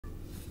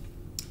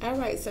All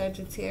right,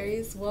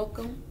 Sagittarius,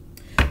 welcome.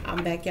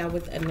 I'm back, y'all,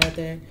 with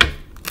another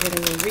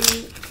general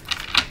read.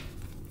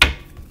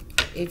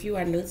 If you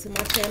are new to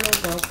my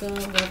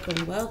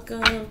channel,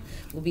 welcome.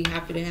 We'll be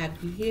happy to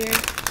have you here.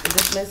 If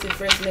this message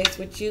resonates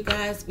with you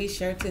guys, be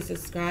sure to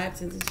subscribe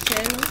to this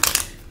channel,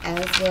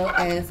 as well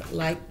as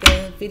like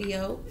the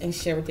video and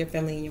share with your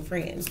family and your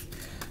friends.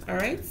 All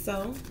right,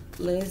 so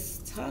let's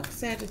talk,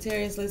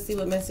 Sagittarius. Let's see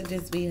what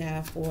messages we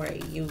have for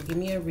you. Give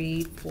me a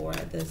read for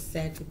the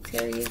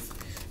Sagittarius.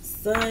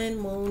 Sun,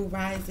 Moon,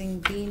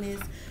 Rising,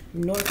 Venus,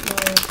 North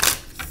Node,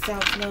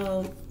 South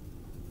Node.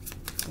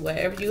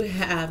 Wherever you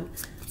have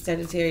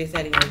Sagittarius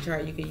at in your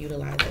chart, you can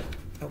utilize it.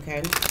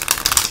 Okay.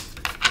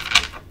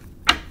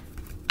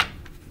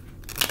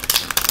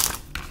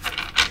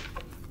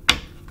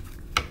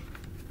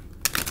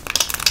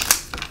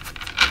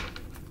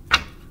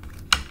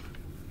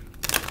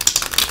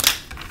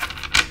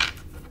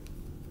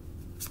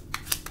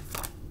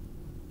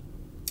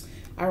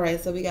 All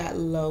right, so we got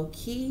low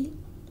key.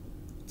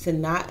 To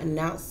not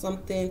announce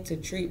something, to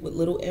treat with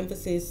little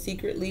emphasis,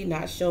 secretly,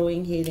 not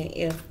showing hidden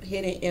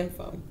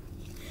info.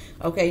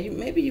 Okay,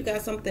 maybe you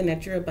got something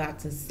that you're about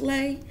to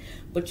slay,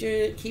 but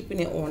you're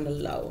keeping it on the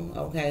low.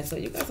 Okay, so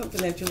you got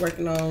something that you're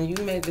working on. You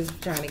may just be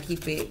trying to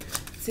keep it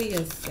to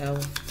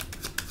yourself.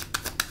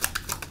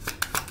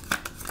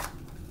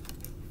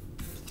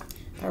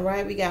 All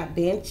right, we got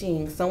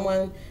benching.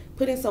 Someone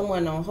putting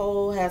someone on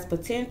hold, has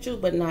potential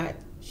but not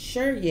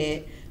sure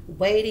yet.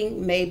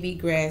 Waiting, maybe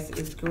grass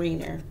is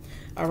greener.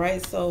 All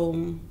right,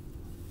 so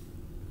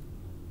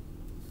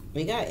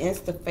we got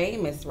Insta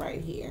famous right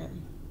here.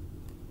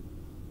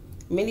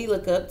 Many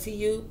look up to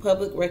you,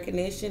 public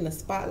recognition, the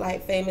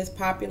spotlight, famous,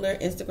 popular,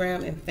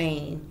 Instagram, and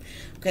fame.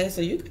 Okay, so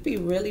you could be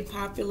really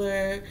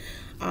popular,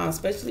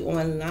 especially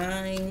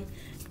online,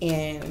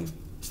 and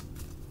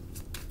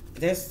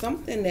there's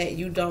something that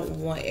you don't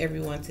want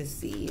everyone to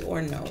see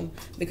or know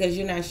because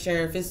you're not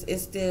sure if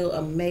it's still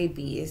a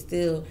maybe. It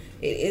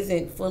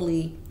isn't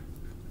fully,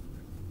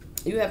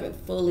 you haven't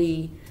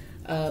fully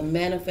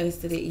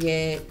manifested it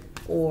yet,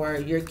 or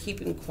you're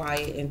keeping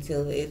quiet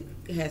until it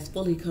has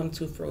fully come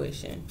to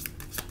fruition.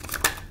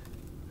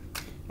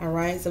 All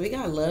right, so we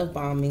got love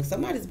bombing.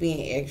 Somebody's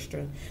being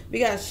extra. We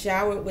got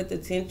showered with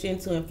attention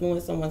to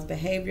influence someone's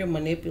behavior,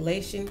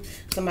 manipulation.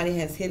 Somebody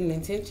has hidden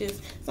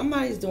intentions.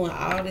 Somebody's doing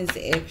all this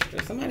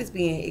extra. Somebody's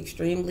being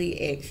extremely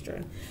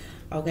extra.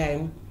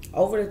 Okay,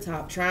 over the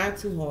top, trying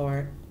too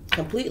hard,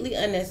 completely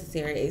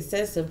unnecessary,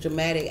 excessive,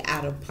 dramatic,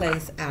 out of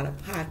place, out of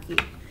pocket.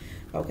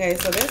 Okay,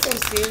 so there's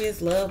some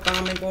serious love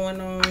bombing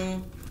going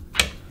on.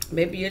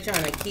 Maybe you're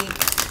trying to keep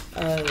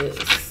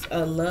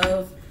a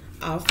love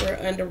offer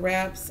under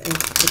wraps and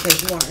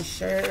because you aren't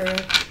sure.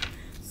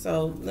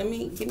 So give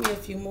me a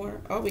few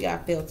more. Oh, we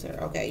got filter.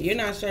 Okay, you're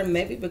not sure,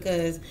 maybe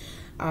because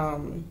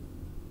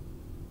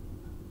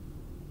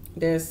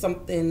there's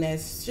something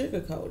that's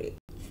sugar coated.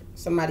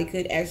 Somebody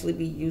could actually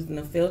be using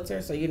a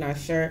filter, so you're not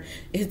sure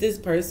if this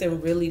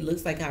person really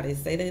looks like how they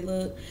say they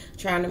look.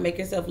 Trying to make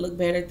yourself look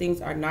better.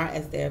 Things are not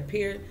as they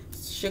appear.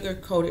 Sugar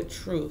coated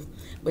truth.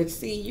 But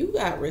see, you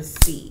got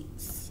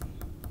receipts.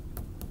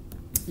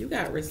 You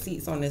got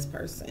receipts on this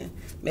person.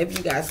 Maybe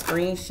you got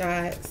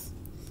screenshots.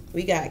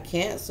 We got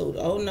canceled.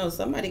 Oh no,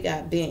 somebody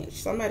got benched.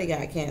 Somebody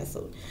got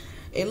canceled.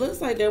 It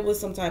looks like there was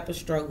some type of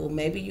struggle.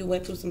 Maybe you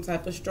went through some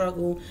type of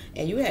struggle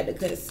and you had to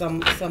cut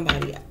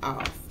somebody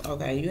off.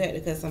 Okay, you had to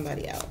cut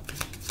somebody out.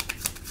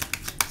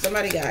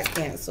 Somebody got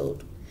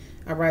canceled.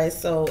 All right,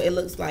 so it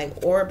looks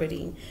like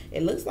orbiting.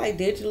 It looks like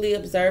digitally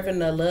observing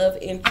the love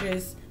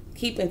interest,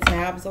 keeping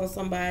tabs on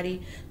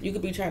somebody. You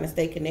could be trying to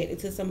stay connected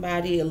to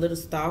somebody. A little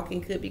stalking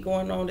could be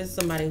going on. There's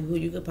somebody who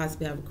you could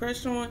possibly have a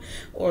crush on,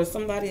 or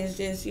somebody is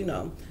just, you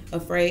know,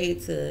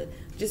 afraid to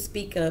just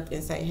speak up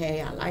and say,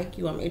 hey, I like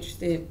you, I'm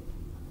interested.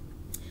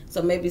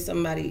 So maybe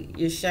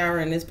you're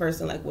showering this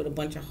person like with a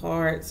bunch of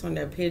hearts on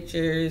their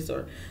pictures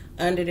or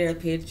under their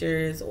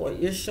pictures, or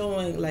you're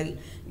showing like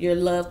you're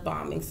love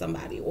bombing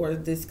somebody, or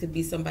this could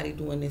be somebody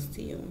doing this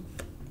to you.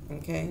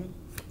 Okay.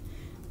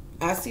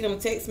 I see them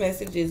text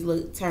messages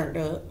look turned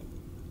up.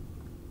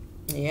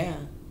 Yeah.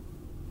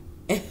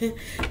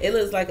 It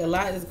looks like a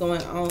lot is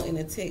going on in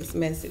the text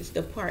message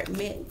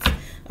department.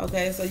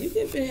 Okay, so you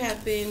could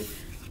have been,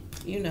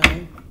 you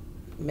know,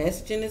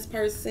 messaging this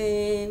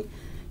person.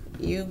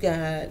 You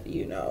got,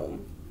 you know,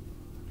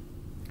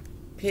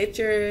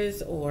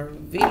 pictures or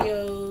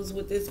videos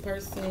with this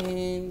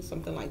person,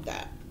 something like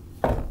that.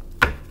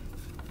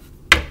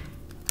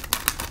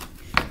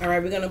 All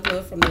right, we're going to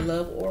pull from the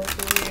Love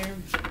Oracle here.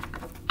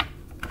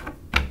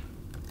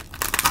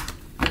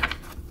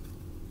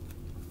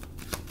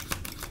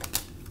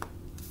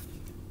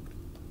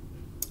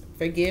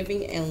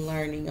 Forgiving and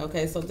learning.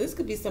 Okay, so this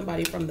could be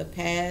somebody from the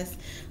past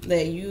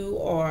that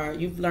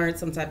you've learned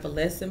some type of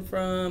lesson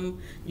from.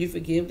 You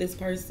forgive this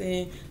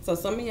person. So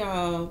some of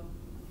y'all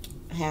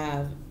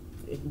have,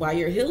 while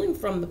you're healing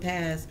from the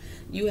past,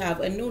 you have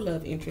a new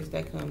love interest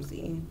that comes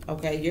in.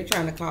 Okay, you're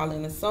trying to call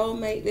in a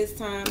soulmate this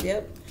time.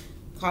 Yep,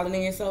 calling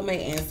in your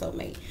soulmate and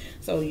soulmate.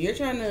 So you're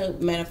trying to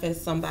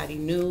manifest somebody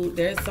new.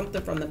 There's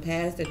something from the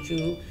past that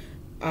you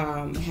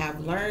have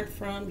learned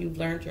from. You've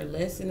learned your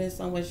lesson in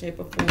some way, shape,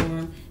 or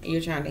form, and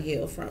you're trying to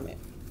heal from it.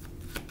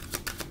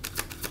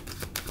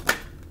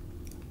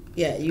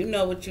 Yeah, you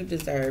know what you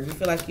deserve. You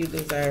feel like you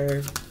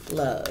deserve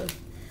love.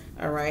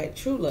 All right,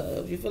 true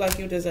love. You feel like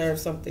you deserve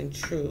something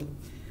true.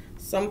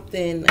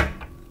 Something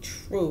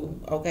true,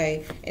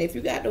 okay? And if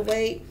you got to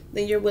wait,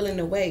 then you're willing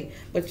to wait.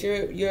 But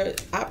you're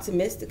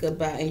optimistic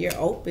about and you're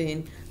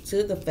open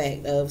to the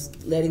fact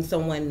of letting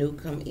someone new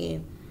come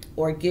in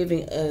or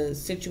giving a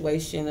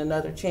situation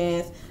another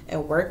chance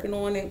and working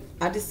on it.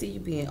 I just see you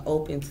being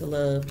open to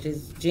love,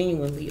 just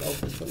genuinely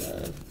open to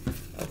love,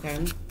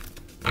 okay?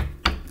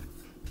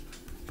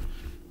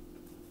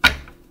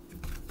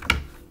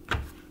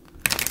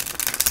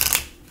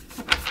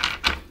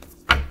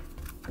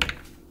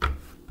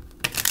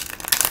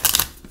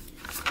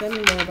 Tell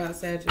me more about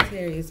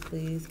Sagittarius,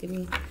 please. Give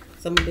me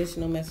some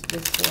additional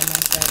messages for my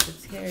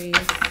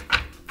Sagittarius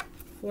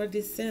for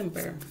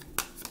December.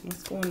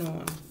 What's going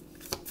on?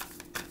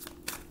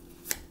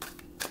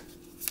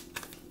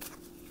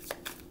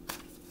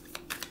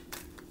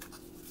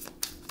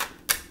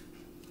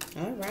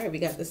 All right, we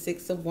got the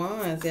Six of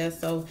Wands. Yeah,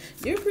 so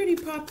you're pretty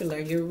popular.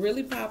 You're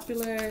really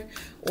popular,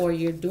 or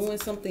you're doing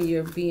something.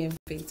 You're being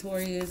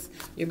victorious.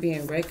 You're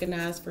being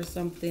recognized for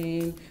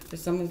something. For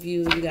some of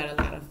you, you got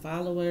a lot of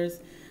followers.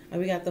 And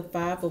we got the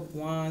Five of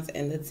Wands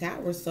and the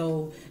Tower.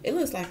 So it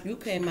looks like you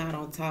came out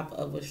on top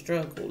of a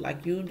struggle.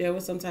 Like there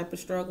was some type of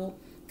struggle.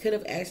 Could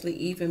have actually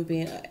even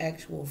been an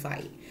actual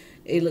fight.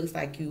 It looks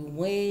like you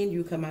win.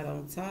 You come out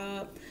on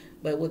top.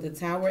 But with the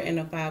Tower and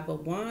the Five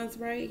of Wands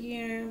right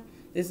here,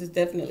 this is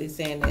definitely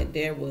saying that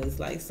there was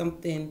like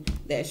something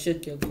that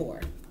shook your core.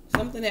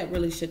 Something that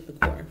really shook the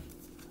core.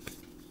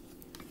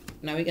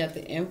 Now we got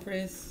the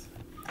Empress.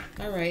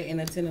 All right, and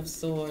the Ten of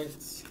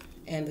Swords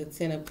and the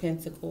Ten of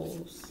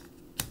Pentacles.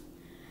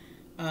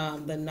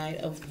 The Knight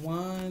of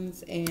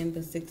Wands and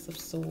the Six of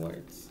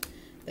Swords.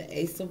 The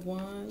Ace of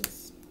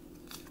Wands,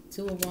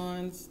 Two of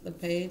Wands, the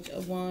Page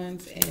of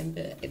Wands, and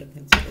the Eight of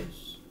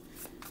Pentacles.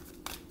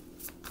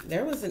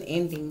 There was an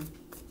ending,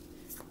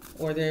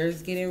 or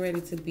there's getting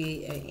ready to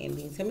be an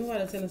ending. Tell me why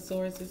the Ten of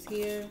Swords is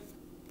here.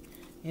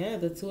 Yeah,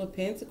 the Two of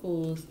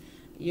Pentacles.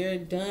 You're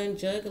done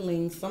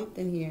juggling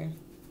something here.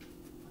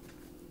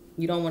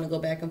 You don't want to go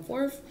back and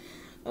forth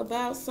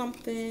about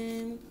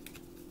something.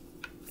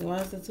 Why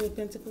is the Two of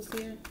Pentacles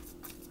here?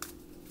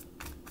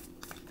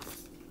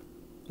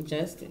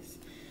 Justice.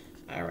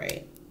 All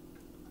right.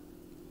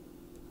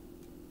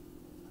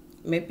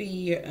 Maybe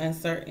you're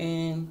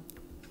uncertain.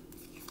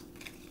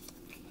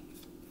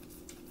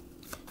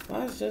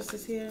 Why is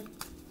Justice here?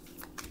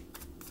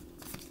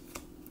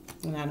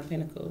 Nine of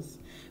Pentacles.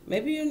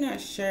 Maybe you're not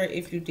sure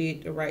if you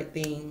did the right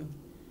thing.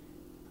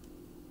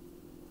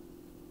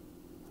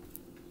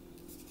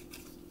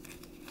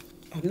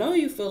 I know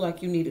you feel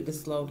like you needed to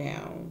slow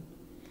down.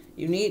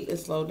 You need to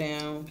slow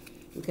down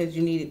because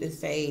you needed to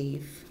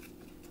save.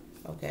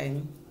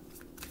 Okay.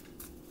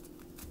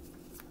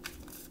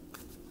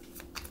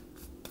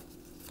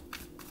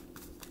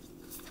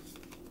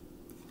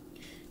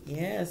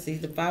 Yeah, see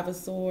the Five of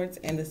Swords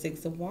and the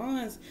Six of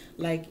Wands.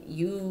 Like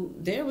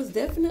there was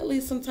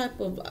definitely some type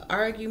of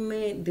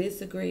argument,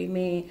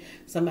 disagreement,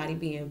 somebody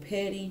being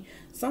petty.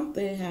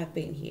 Something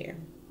happened here.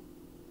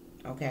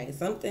 Okay,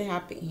 something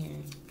happened here.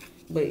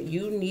 But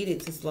you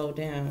needed to slow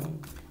down.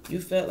 You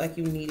felt like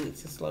you needed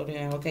to slow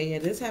down. Okay, yeah,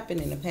 this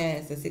happened in the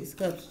past. The Six of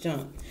Cups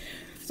jumped.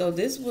 So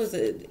this was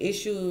an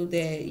issue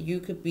that you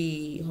could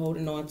be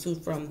holding on to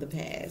from the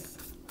past.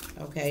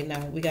 Okay,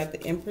 now we got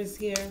the Empress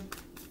here.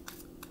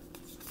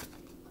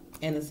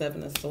 And the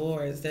Seven of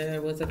Swords.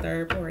 There was a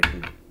third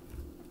party.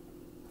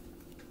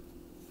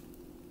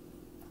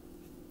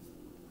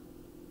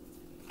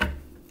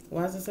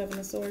 Why is the Seven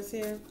of Swords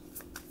here?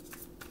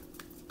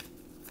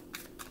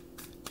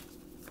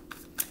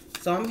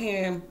 So I'm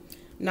hearing,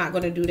 not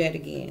going to do that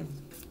again.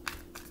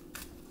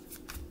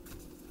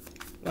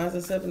 Why is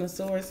the Seven of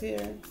Swords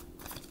here?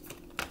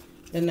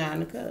 The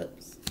Nine of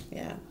Cups.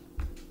 Yeah.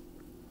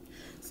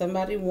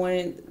 Somebody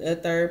wanted a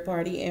third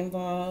party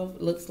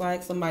involved. Looks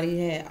like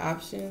somebody had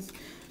options.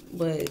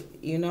 But,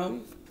 you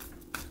know,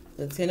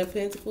 the Ten of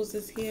Pentacles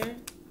is here.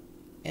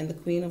 And the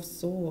Queen of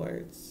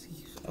Swords.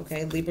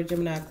 Okay, Libra,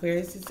 Gemini,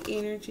 Aquarius is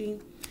energy.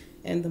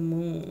 And the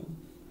Moon.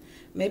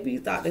 Maybe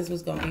you thought this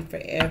was going to be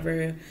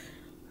forever.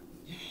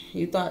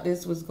 You thought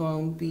this was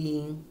going to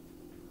be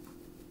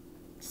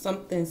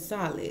something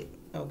solid.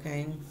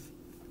 Okay.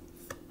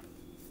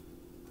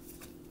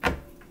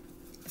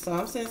 So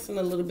I'm sensing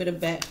a little bit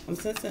of I'm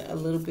sensing a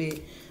little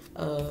bit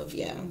of,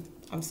 yeah.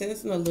 I'm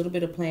sensing a little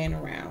bit of playing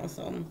around.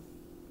 So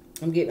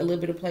I'm getting a little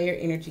bit of player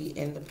energy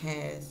in the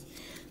past.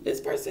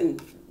 This person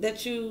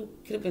that you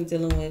could have been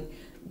dealing with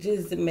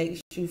just makes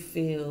you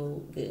feel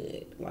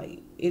good.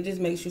 Like, it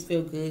just makes you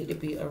feel good to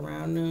be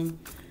around them.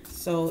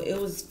 So it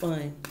was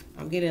fun.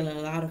 I'm getting a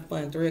lot of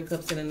fun. Three of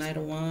Cups and the Knight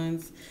of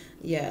Wands.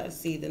 Yeah,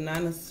 see, the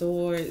Nine of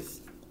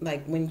Swords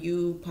like when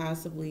you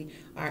possibly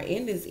are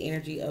in this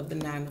energy of the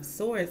Nine of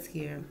Swords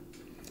here,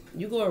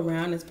 you go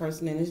around this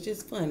person and it's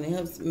just fun. It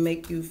helps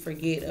make you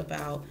forget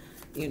about,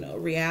 you know,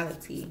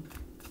 reality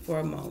for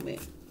a moment.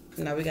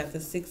 Now we got the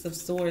Six of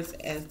Swords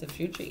as the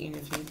future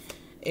energy.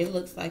 It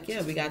looks like,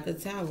 yeah, we got the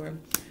Tower.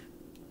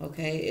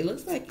 Okay, it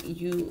looks like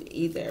you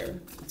either,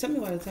 tell me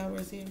why the Tower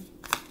is here.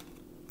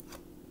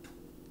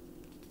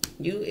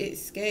 You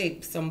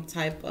escape some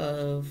type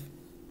of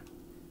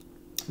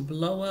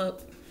blow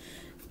up,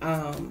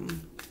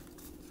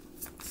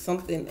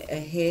 something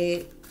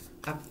ahead.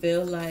 I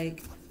feel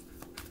like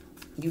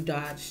you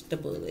dodged the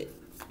bullet.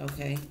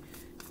 Okay,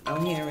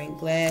 I'm hearing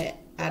glad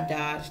I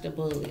dodged the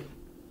bullet.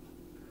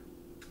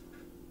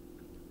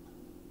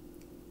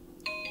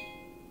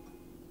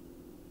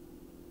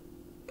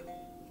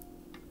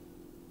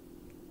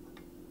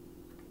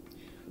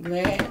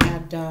 Glad I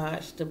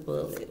dodged the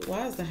bullet.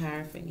 Why is the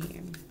Hierophant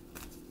here?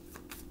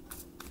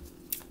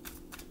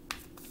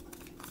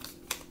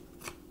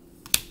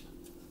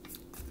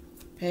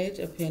 Page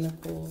of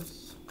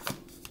Pentacles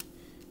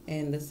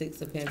and the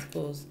Six of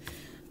Pentacles.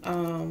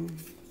 I'm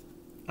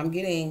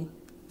giving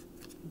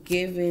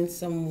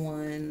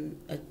someone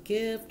a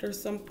gift or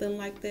something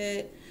like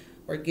that,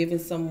 or giving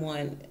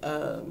someone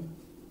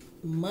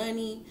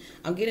money.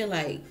 I'm getting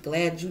like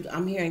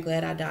I'm hearing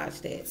glad I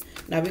dodged that.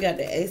 Now we got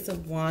the Ace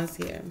of Wands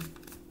here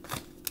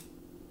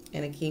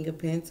and a King of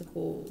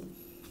Pentacles.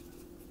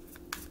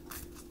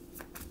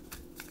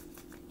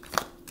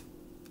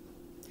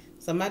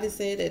 Somebody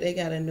said that they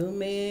got a new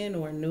man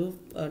or a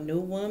new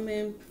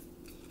woman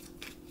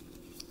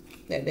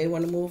that they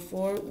want to move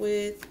forward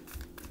with.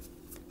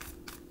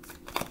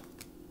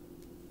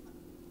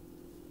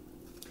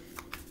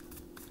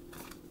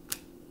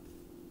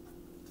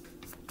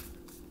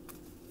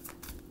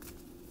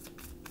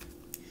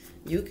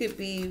 You could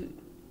be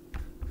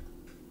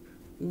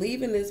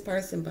leaving this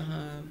person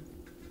behind.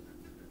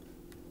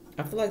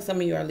 I feel like some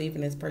of you are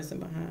leaving this person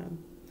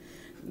behind.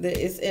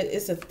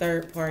 It's a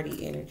third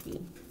party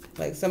energy.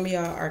 Like some of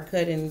y'all are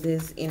cutting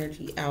this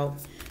energy out.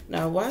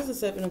 Now, why is the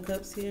Seven of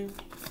Cups here?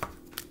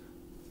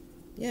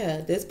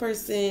 Yeah, this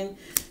person,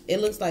 it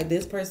looks like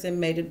this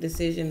person made a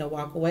decision to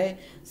walk away.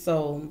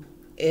 So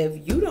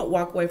if you don't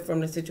walk away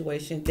from the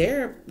situation,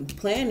 they're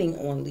planning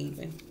on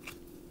leaving.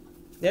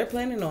 They're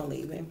planning on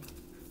leaving.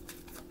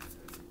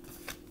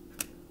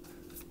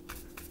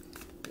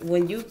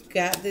 When you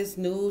got this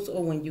news,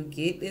 or when you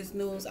get this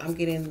news, I'm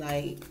getting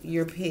like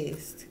you're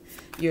pissed.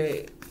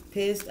 You're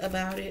pissed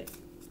about it.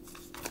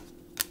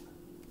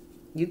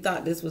 You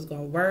thought this was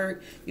going to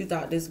work. You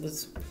thought this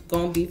was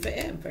going to be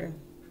forever.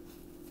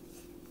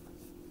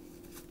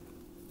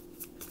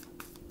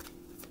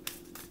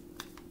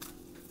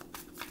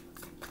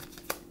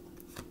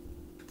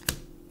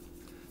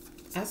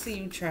 I see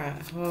you try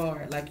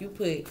hard. Like you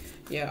put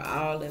your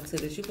all into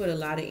this. You put a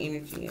lot of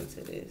energy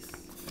into this.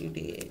 You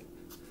did.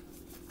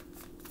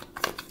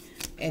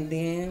 And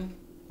then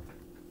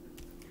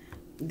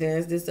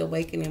there's this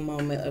awakening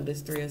moment of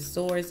this Three of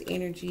Swords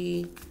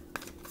energy.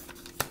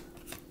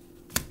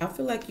 I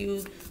feel like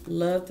you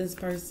love this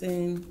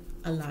person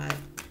a lot.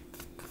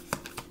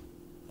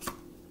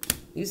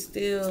 You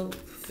still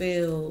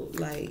feel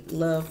like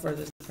love for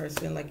this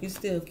person. Like you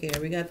still care.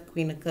 We got the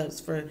Queen of Cups.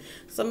 For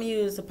some of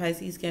you, it's a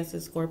Pisces, Cancer,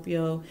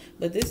 Scorpio.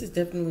 But this is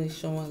definitely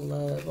showing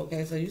love.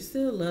 Okay, so you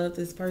still love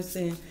this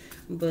person.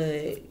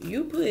 But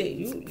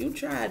you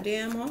tried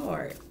damn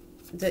hard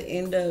to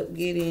end up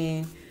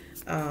getting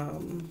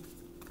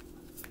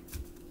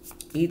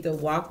either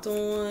walked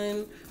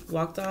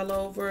all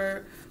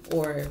over,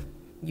 or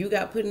you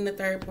got put in a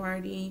third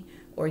party,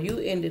 or you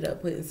ended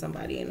up putting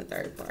somebody in a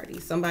third party.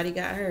 Somebody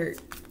got hurt.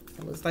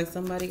 It looks like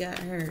somebody got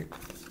hurt.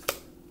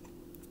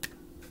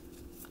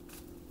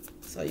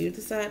 So you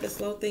decide to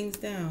slow things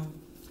down.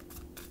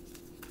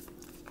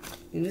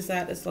 You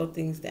decide to slow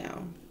things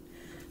down.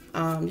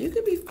 You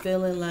could be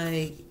feeling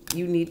like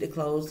you need to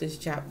close this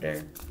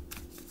chapter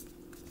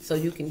so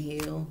you can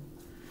heal.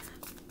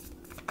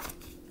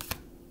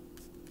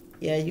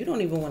 Yeah, you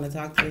don't even want to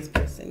talk to this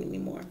person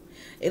anymore.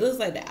 It looks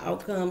like the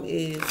outcome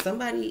is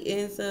somebody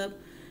ends up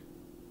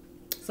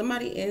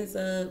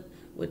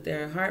with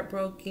their heart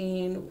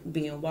broken,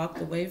 being walked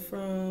away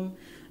from.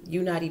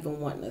 You not even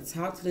wanting to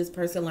talk to this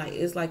person. Like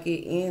it's like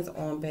it ends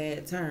on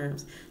bad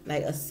terms,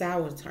 like a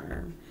sour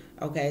term.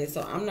 Okay,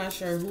 so I'm not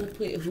sure who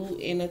put who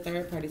in a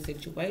third party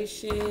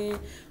situation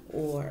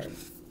or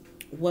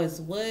what's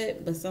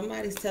what, but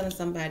somebody's telling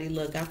somebody,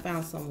 look, I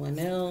found someone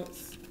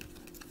else.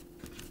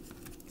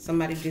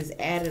 Somebody just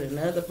added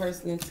another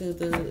person into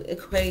the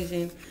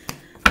equation.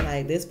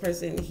 Like this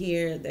person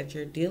here that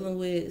you're dealing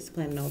with is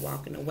planning on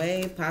walking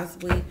away,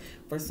 possibly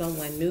for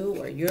someone new,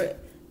 or y'all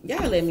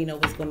let me know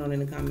what's going on in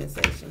the comment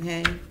section,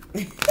 hey?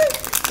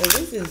 So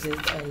this is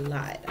just a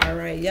lot, all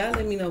right? Y'all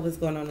let me know what's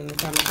going on in the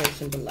comment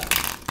section below.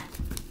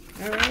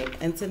 All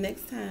right, until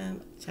next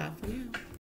time, ciao for now.